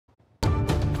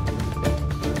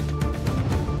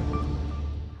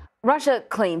Russia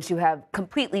claims to have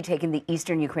completely taken the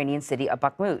eastern Ukrainian city of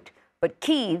Bakhmut, but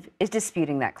Kyiv is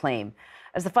disputing that claim.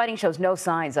 As the fighting shows no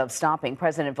signs of stopping,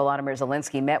 President Volodymyr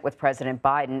Zelensky met with President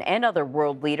Biden and other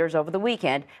world leaders over the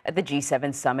weekend at the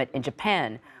G7 summit in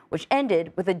Japan, which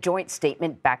ended with a joint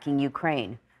statement backing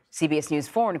Ukraine. CBS News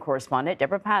foreign correspondent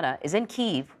Debora Patta is in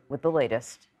Kyiv with the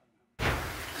latest.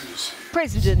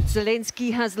 President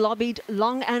Zelensky has lobbied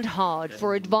long and hard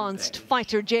for advanced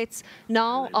fighter jets.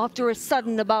 Now, after a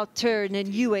sudden about-turn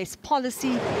in U.S.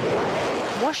 policy,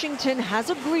 Washington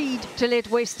has agreed to let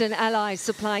Western allies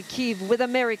supply Kyiv with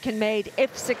American-made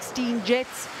F-16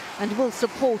 jets and will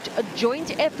support a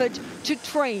joint effort to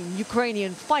train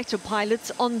Ukrainian fighter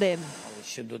pilots on them.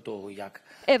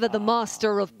 Ever the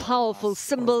master of powerful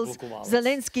symbols,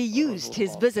 Zelensky used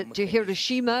his visit to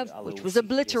Hiroshima, which was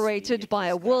obliterated by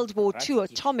a World War II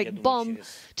atomic bomb,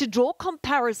 to draw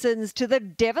comparisons to the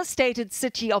devastated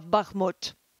city of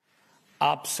Bakhmut.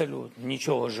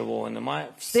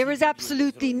 There is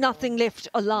absolutely nothing left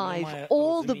alive.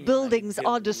 All the buildings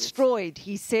are destroyed,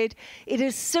 he said. It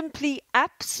is simply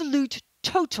absolute,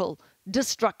 total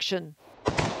destruction.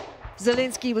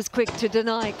 Zelensky was quick to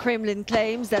deny Kremlin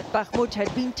claims that Bakhmut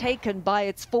had been taken by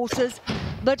its forces,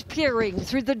 but peering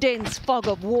through the dense fog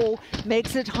of war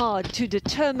makes it hard to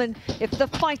determine if the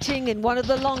fighting in one of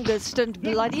the longest and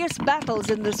bloodiest battles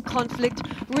in this conflict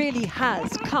really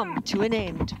has come to an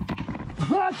end.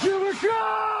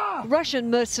 Russian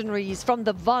mercenaries from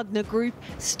the Wagner Group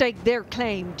staked their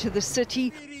claim to the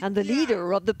city, and the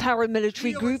leader of the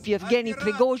paramilitary group, Yevgeny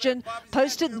Prigozhin,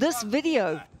 posted this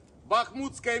video,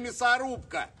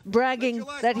 bragging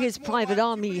that his private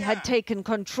army had taken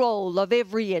control of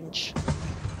every inch.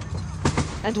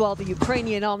 And while the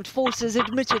Ukrainian armed forces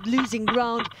admitted losing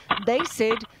ground, they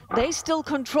said they still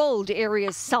controlled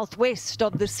areas southwest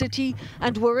of the city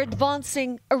and were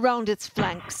advancing around its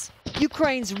flanks.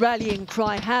 Ukraine's rallying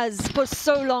cry has for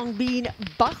so long been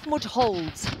Bakhmut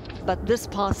holds, but this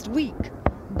past week,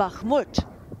 Bakhmut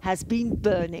has been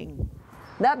burning.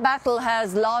 That battle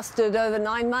has lasted over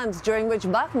 9 months, during which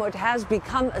Bakhmut has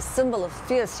become a symbol of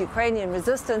fierce Ukrainian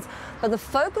resistance. But the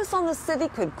focus on the city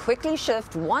could quickly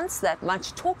shift once that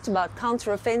much talked about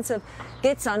counteroffensive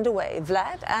gets underway.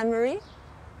 Vlad, Anne-Marie?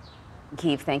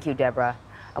 Kyiv, thank you, Debora.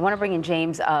 I want to bring in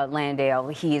James Landale.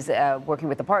 He's working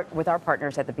with our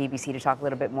partners at the BBC to talk a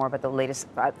little bit more about the latest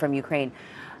from Ukraine.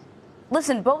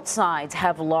 Listen, both sides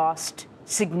have lost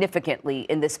significantly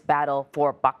in this battle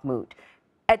for Bakhmut.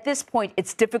 At this point,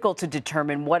 it's difficult to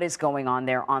determine what is going on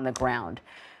there on the ground.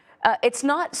 It's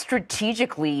not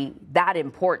strategically that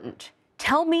important.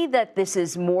 Tell me that this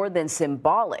is more than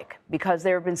symbolic, because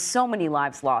there have been so many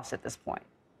lives lost at this point.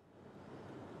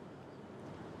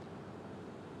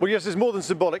 Well, yes, it's more than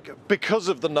symbolic because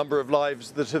of the number of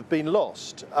lives that have been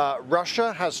lost.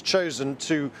 Russia has chosen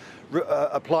to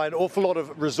apply an awful lot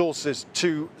of resources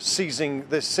to seizing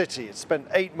this city. It spent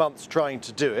 8 months trying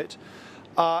to do it,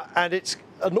 and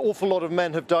an awful lot of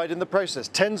men have died in the process.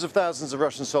 Tens of thousands of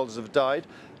Russian soldiers have died.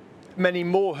 Many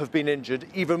more have been injured.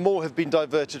 Even more have been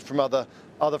diverted from other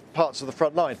parts of the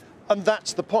front line. And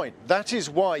that's the point. That is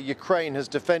why Ukraine has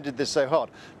defended this so hard.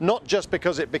 Not just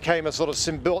because it became a sort of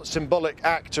symbolic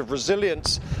act of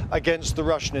resilience against the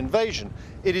Russian invasion.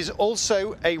 It is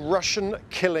also a Russian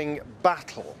killing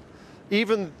battle.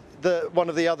 Even one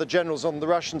of the other generals on the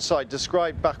Russian side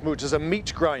described Bakhmut as a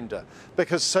meat grinder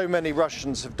because so many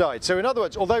Russians have died. So in other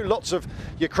words, although lots of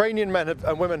Ukrainian men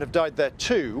and women have died there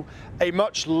too, a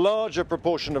much larger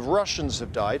proportion of Russians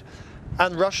have died,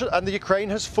 and the Ukraine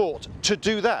has fought to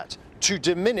do that, to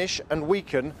diminish and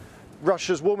weaken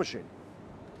Russia's war machine.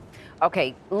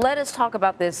 Okay, let us talk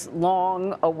about this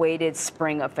long-awaited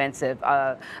spring offensive.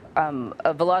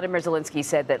 Volodymyr Zelensky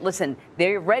said that, listen,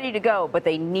 they're ready to go, but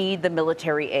they need the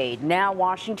military aid. Now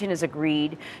Washington has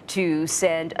agreed to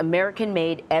send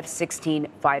American-made F-16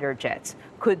 fighter jets.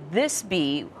 Could this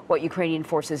be what Ukrainian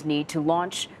forces need to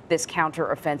launch this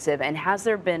counteroffensive, and has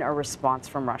there been a response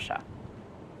from Russia?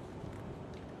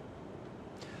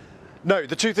 No,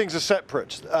 the two things are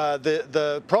separate.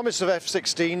 The promise of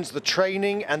F-16s, the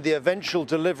training and the eventual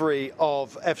delivery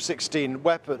of F-16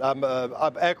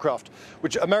 aircraft,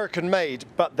 which are American-made,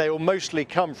 but they will mostly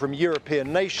come from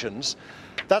European nations,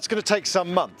 that's going to take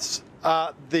some months.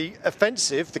 The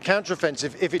offensive, the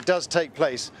counteroffensive, if it does take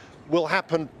place, will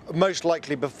happen most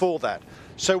likely before that.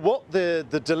 So what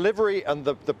the delivery and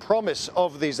the promise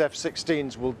of these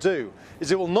F-16s will do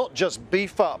is it will not just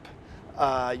beef up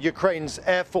Ukraine's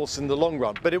air force in the long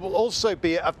run, but it will also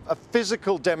be a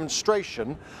physical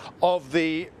demonstration of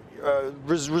the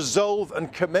resolve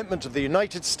and commitment of the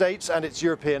United States and its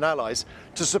European allies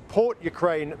to support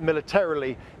Ukraine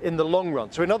militarily in the long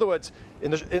run. So in other words,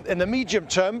 in the medium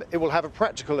term, it will have a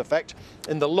practical effect.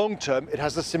 In the long term, it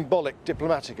has a symbolic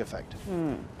diplomatic effect.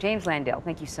 James Landale,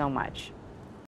 thank you so much.